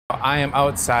I am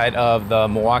outside of the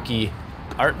Milwaukee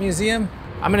Art Museum.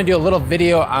 I'm gonna do a little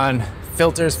video on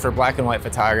filters for black and white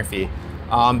photography.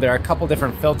 There are a couple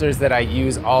different filters that I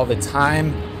use all the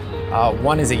time.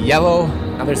 One is a yellow,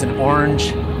 another's an orange,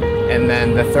 and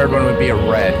then the third one would be a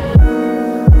red.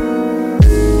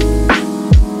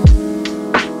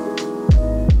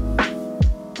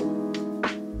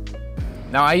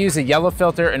 Now I use a yellow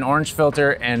filter, an orange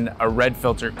filter, and a red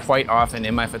filter quite often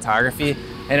in my photography,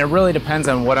 and it really depends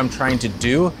on what I'm trying to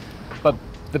do. But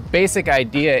the basic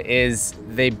idea is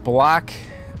they block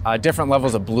different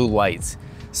levels of blue lights.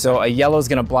 So a yellow is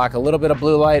gonna block a little bit of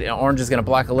blue light, an orange is gonna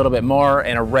block a little bit more,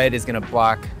 and a red is gonna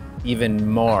block even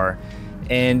more.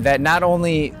 And that not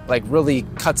only like really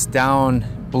cuts down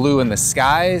blue in the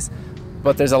skies,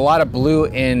 but there's a lot of blue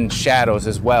in shadows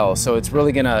as well. So it's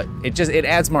really gonna, it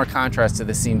adds more contrast to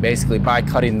the scene basically by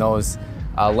cutting those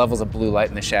levels of blue light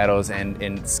in the shadows and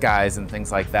in skies and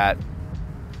things like that.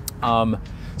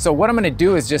 So what I'm gonna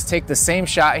do is just take the same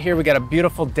shot here. We got a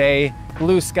beautiful day,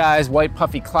 blue skies, white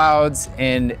puffy clouds,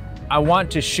 and I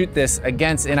want to shoot this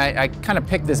against, and I kind of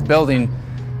picked this building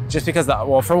just because,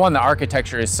 well, for one, the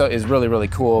architecture is really, really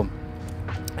cool.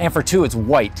 And for two, it's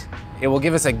white. It will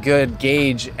give us a good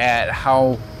gauge at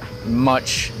how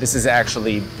much this is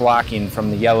actually blocking from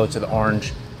the yellow to the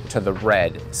orange to the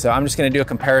red. So I'm just gonna do a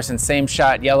comparison, same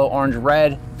shot, yellow, orange,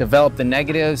 red, develop the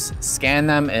negatives, scan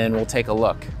them, and we'll take a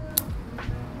look.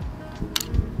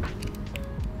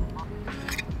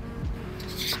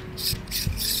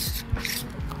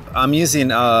 I'm using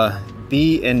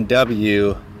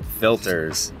B&W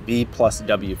filters,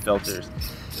 B+W filters.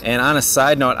 And on a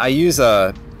side note, I use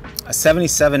a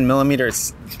 77 millimeter,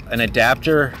 it's an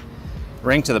adapter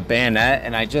ring to the bayonet,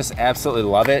 and I just absolutely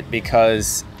love it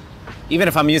because even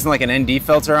if I'm using like an ND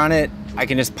filter on it, I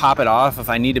can just pop it off if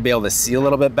I need to be able to see a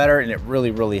little bit better, and it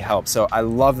really, really helps. So I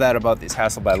love that about these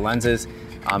Hasselblad lenses.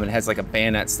 It has like a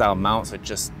bayonet style mount, so it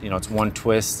just, you know, it's one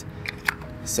twist.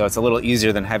 So it's a little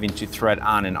easier than having to thread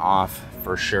on and off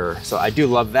for sure. So I do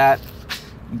love that,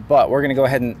 but we're gonna go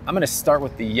ahead and I'm gonna start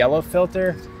with the yellow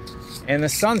filter. And the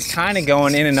sun's kind of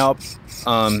going in and out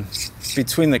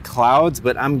between the clouds,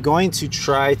 but I'm going to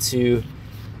try to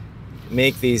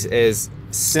make these as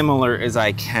similar as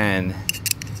I can.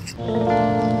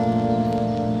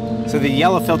 So the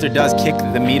yellow filter does kick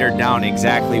the meter down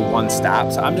exactly one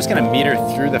stop. So I'm just gonna meter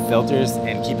through the filters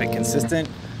and keep it consistent.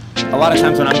 A lot of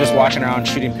times when I'm just walking around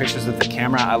shooting pictures with the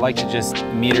camera, I like to just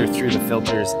meter through the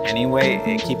filters anyway.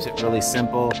 It keeps it really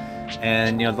simple,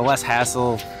 and you know, the less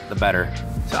hassle, the better.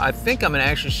 So I think I'm gonna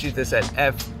actually shoot this at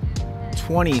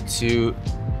f/22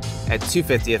 at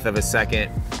 2/50th of a second.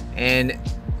 And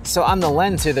so on the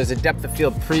lens here, there's a depth of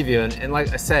field preview. And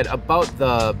like I said, about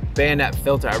the bayonet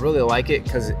filter, I really like it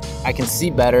because I can see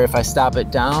better if I stop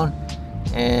it down.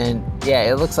 And yeah,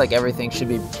 it looks like everything should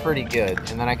be pretty good.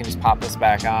 And then I can just pop this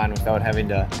back on without having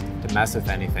to mess with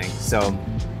anything. So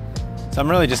I'm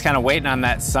really just kind of waiting on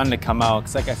that sun to come out.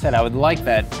 Because like I said, I would like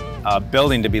that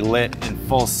building to be lit in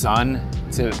full sun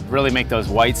to really make those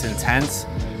whites intense.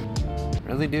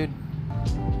 Really, dude?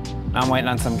 Now I'm waiting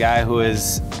on some guy who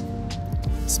is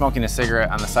smoking a cigarette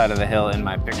on the side of the hill in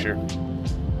my picture.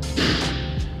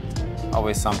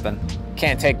 Always something.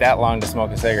 Can't take that long to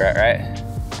smoke a cigarette, right?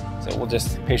 So we'll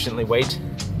just patiently wait.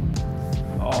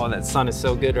 Oh, that sun is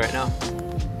so good right now.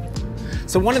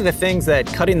 So one of the things that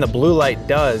cutting the blue light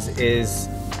does is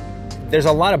there's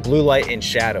a lot of blue light in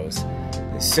shadows.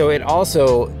 So it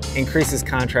also increases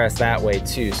contrast that way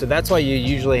too. So that's why you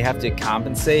usually have to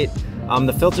compensate.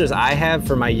 The filters I have,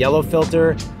 for my yellow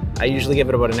filter, I usually give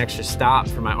it about an extra stop.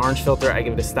 For my orange filter, I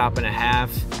give it a stop and a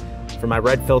half. For my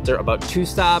red filter, about 2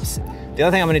 stops. The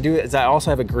other thing I'm gonna do is I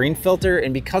also have a green filter,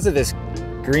 and because of this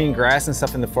green grass and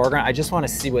stuff in the foreground, I just want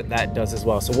to see what that does as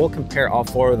well. So we'll compare all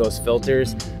 4 of those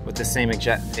filters with the same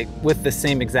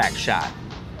exact shot.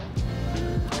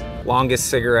 Longest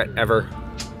cigarette ever.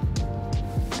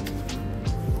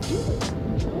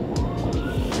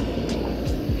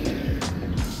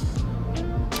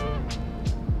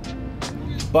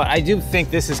 But I do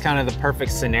think this is kind of the perfect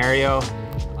scenario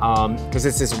because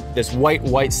it's this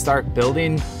white stark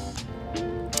building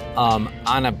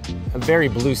on a very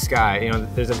blue sky. You know,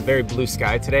 there's a very blue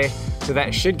sky today, so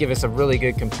that should give us a really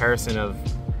good comparison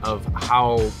of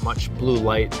how much blue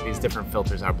light these different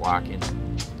filters are blocking.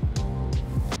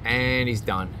 And he's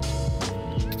done.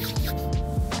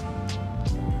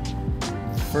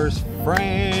 First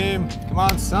frame. Come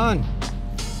on, son.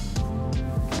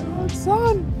 Come on,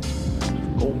 son.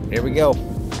 Oh, here we go.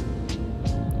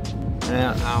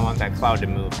 I don't want that cloud to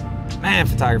move. Man,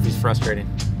 photography's frustrating.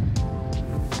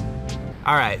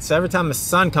 All right, so every time the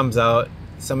sun comes out,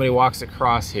 somebody walks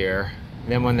across here.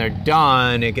 And then when they're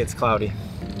done, it gets cloudy.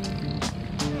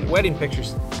 Wedding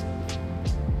pictures.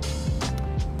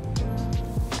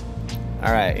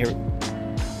 All right, here.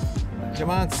 Come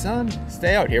on, son,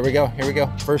 stay out. Here we go, here we go.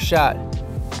 First shot.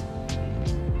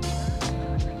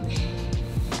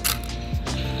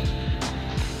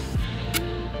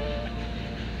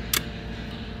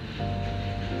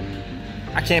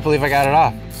 I can't believe I got it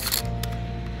off.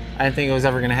 I didn't think it was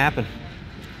ever gonna happen.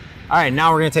 All right,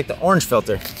 now we're gonna take the orange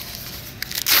filter.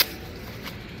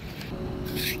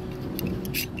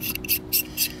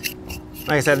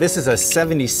 Like I said, this is a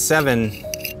 77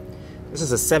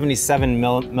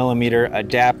 millimeter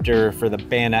adapter for the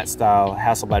bayonet style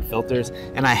Hasselblad filters.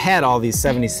 And I had all these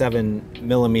 77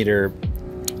 millimeter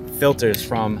filters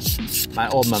from my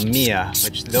old Mamiya,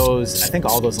 which those, I think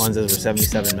all those lenses were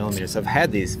 77 millimeters. So I've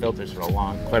had these filters for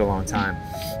quite a long time.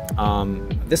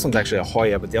 This one's actually a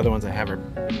Hoya, but the other ones I have are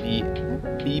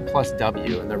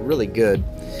B+W, and they're really good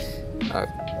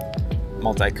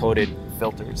multi-coated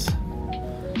filters.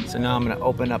 So now I'm gonna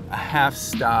open up a half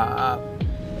stop,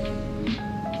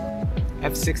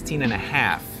 f16 and a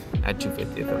half at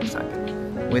 2/50th of a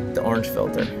second with the orange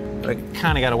filter. But I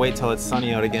kinda gotta wait till it's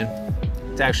sunny out again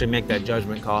to actually make that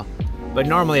judgment call. But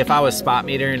normally if I was spot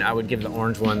metering, I would give the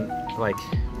orange one like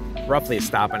roughly a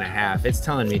stop and a half. It's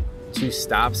telling me 2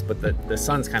 stops, but the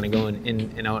sun's kind of going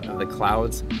in and out of the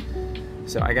clouds.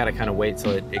 So I gotta kind of wait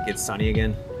till it gets sunny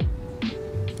again.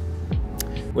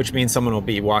 Which means someone will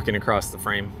be walking across the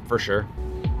frame for sure.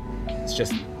 It's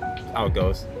just how it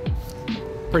goes.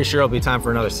 Pretty sure it'll be time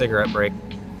for another cigarette break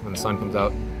when the sun comes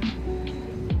out.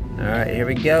 All right, here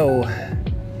we go.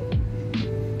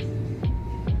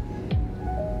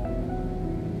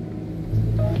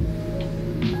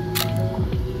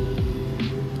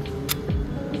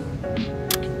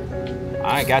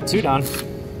 I got 2 done.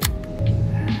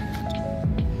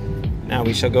 Now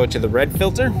we shall go to the red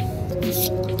filter.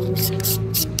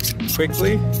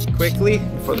 Quickly,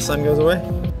 before the sun goes away.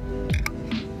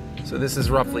 So this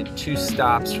is roughly 2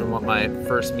 stops from what my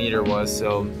first meter was.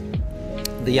 So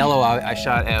the yellow I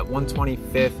shot at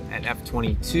 1/25th at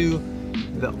f22.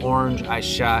 The orange I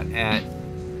shot at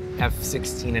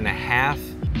f16 and a half.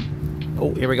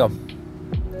 Oh, here we go.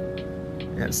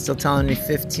 Yeah, it's still telling me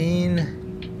 15.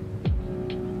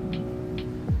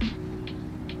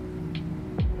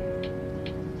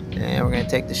 And we're gonna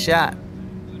take the shot.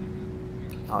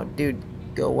 Oh, dude,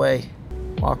 go away.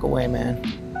 Walk away, man.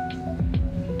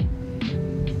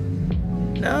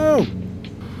 No!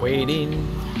 Waiting.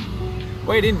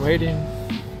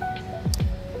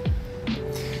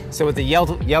 So with the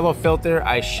yellow filter,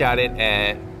 I shot it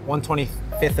at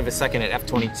 1/25th of a second at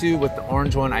f22. With the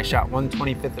orange one, I shot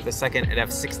 1/25th of a second at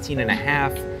f16 and a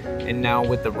half. And now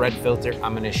with the red filter,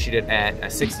 I'm gonna shoot it at a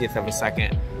 60th of a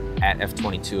second at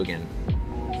f22 again.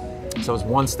 So it's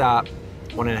 1 stop,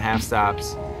 1.5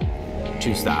 stops,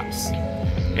 2 stops.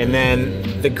 And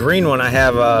then the green one, I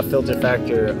have a filter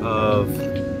factor of,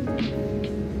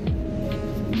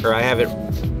 or I have it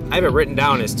written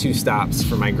down as 2 stops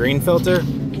for my green filter.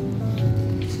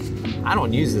 I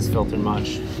don't use this filter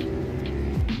much.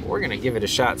 But we're gonna give it a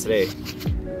shot today.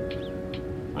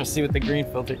 I wanna see what the green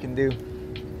filter can do.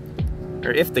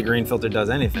 Or if the green filter does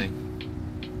anything.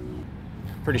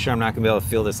 Pretty sure I'm not gonna be able to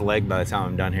feel this leg by the time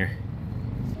I'm done here.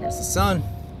 Here's the sun.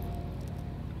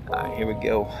 All right, here we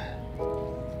go.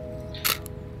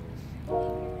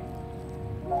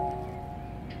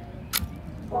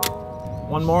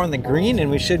 One more on the green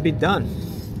and we should be done.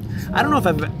 I don't know if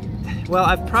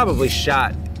I've probably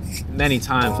shot many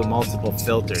times with multiple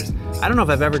filters. I don't know if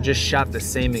I've ever just shot the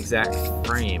same exact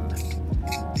frame.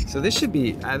 So this should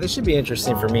be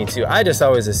interesting for me too. I just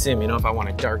always assume, if I want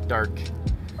a dark,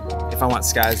 if I want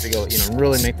skies to go,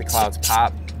 really make the clouds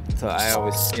pop. So I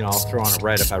always, I'll throw on a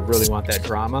red if I really want that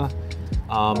drama.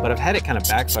 But I've had it kind of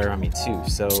backfire on me too.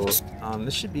 So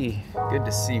this should be good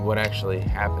to see what actually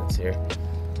happens here.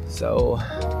 So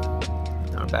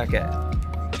now I'm back at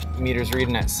meters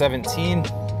reading at 17.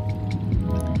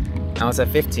 Now it's at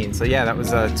 15. So yeah, that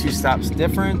was a 2 stops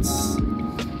difference.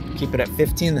 Keep it at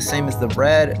 15, the same as the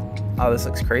red. Oh, this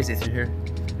looks crazy through here.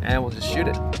 And we'll just shoot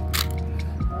it.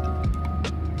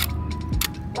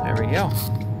 There we go.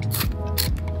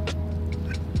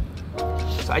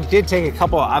 So I did take a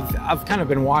couple, I've kind of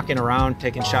been walking around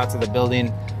taking shots of the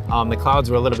building. The clouds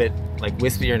were a little bit like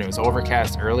wispier and it was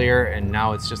overcast earlier, and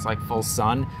now it's just like full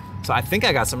sun. So I think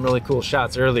I got some really cool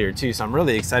shots earlier too. So I'm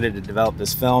really excited to develop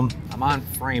this film. I'm on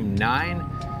frame 9.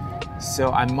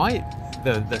 So I might,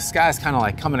 the sky's kind of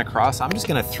like coming across. I'm just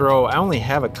gonna throw, I only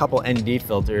have a couple ND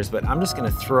filters, but I'm just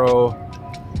gonna throw,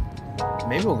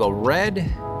 maybe we'll go red,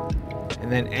 and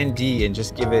and then ND and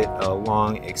just give it a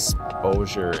long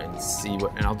exposure and see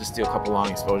what, and I'll just do a couple long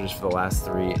exposures for the last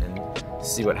 3 and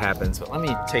see what happens. But let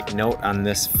me take note on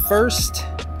this first.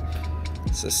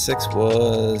 So 6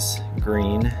 was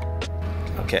green.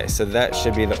 Okay, so that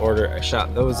should be the order I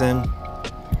shot those in.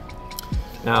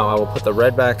 Now I will put the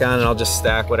red back on and I'll just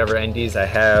stack whatever NDs I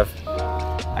have.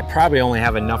 I probably only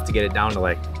have enough to get it down to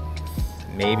like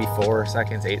maybe 4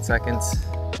 seconds, 8 seconds.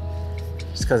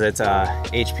 Just because it's a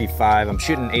HP5. I'm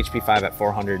shooting HP5 at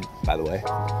 400, by the way.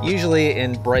 Usually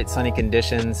in bright sunny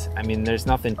conditions, I mean, there's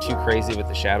nothing too crazy with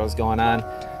the shadows going on.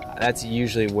 That's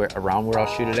usually around where I'll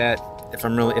shoot it at. If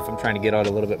I'm trying to get out a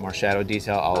little bit more shadow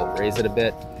detail, I'll raise it a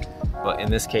bit. But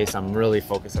in this case, I'm really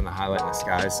focused on the highlight in the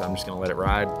sky, so I'm just gonna let it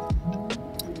ride.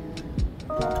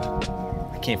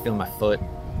 I can't feel my foot.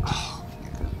 Oh,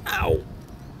 ow.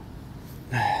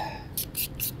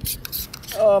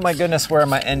 Oh my goodness, where are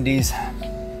my NDs?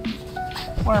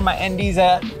 Where are my NDs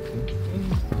at?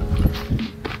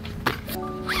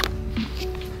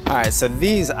 All right, so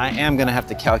these I am gonna have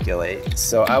to calculate.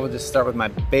 So I will just start with my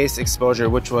base exposure,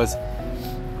 which was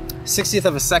 60th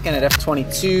of a second at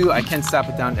f22. I can stop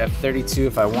it down to f32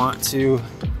 if I want to.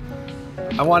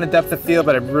 I wanted depth of field,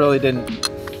 but I really didn't.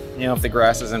 You know, if the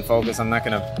grass is in focus, I'm not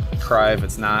gonna cry if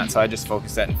it's not, so I just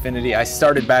focused at infinity. I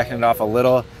started backing it off a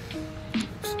little,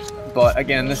 but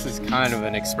again, this is kind of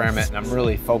an experiment, and I'm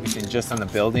really focusing just on the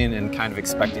building and kind of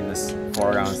expecting this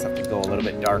foreground stuff to go a little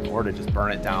bit dark or to just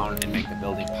burn it down and make the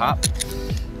building pop.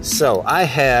 So I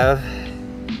have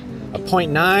a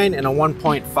 0.9 and a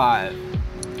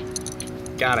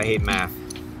 1.5. God, I hate math.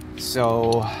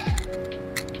 So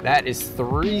that is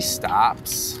 3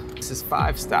 stops. This is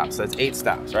 5 stops, so that's 8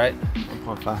 stops, right?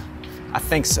 1.5, I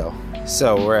think so.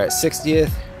 So we're at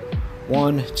 60th.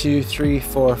 1, 2, 3,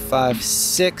 4, 5,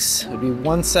 6. It would be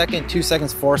 1 second, 2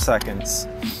 seconds, 4 seconds.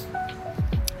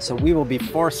 So we will be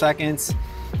 4 seconds,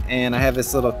 and I have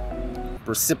this little I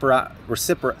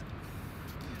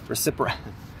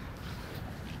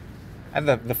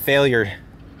have the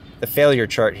failure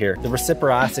chart here, the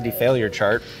reciprocity failure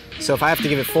chart. So if I have to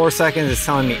give it 4 seconds, it's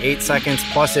telling me 8 seconds,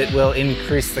 plus it will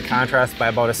increase the contrast by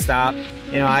about a stop.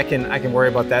 You know, I can worry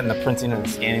about that in the printing or the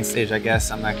scanning stage, I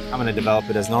guess. I'm gonna develop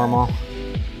it as normal,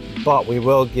 but we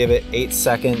will give it 8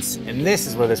 seconds. And this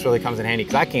is where this really comes in handy,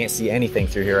 because I can't see anything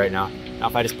through here right now. Now,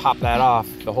 if I just pop that off,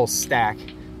 the whole stack,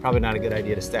 probably not a good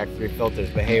idea to stack 3 filters,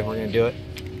 but hey, we're gonna do it.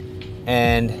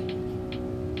 And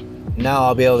now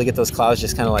I'll be able to get those clouds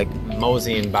just kind of like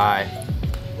moseying by.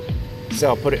 So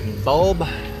I'll put it in bulb.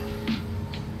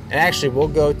 And actually we'll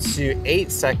go to 8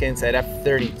 seconds at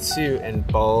f32 in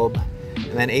bulb.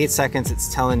 And then 8 seconds,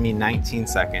 it's telling me 19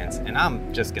 seconds. And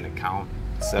I'm just gonna count.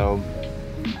 So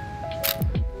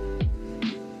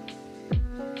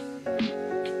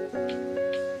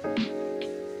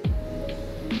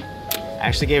I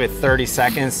actually gave it 30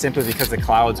 seconds simply because the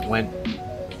clouds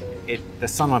the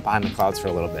sun went behind the clouds for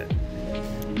a little bit.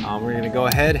 We're gonna go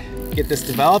ahead, get this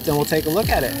developed, and we'll take a look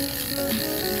at it.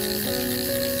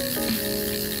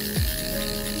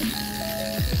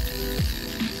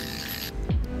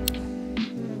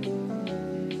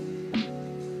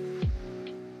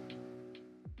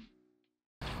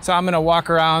 So I'm gonna walk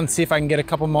around, see if I can get a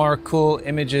couple more cool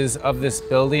images of this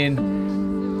building.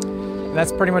 And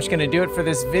that's pretty much gonna do it for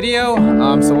this video.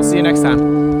 So we'll see you next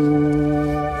time.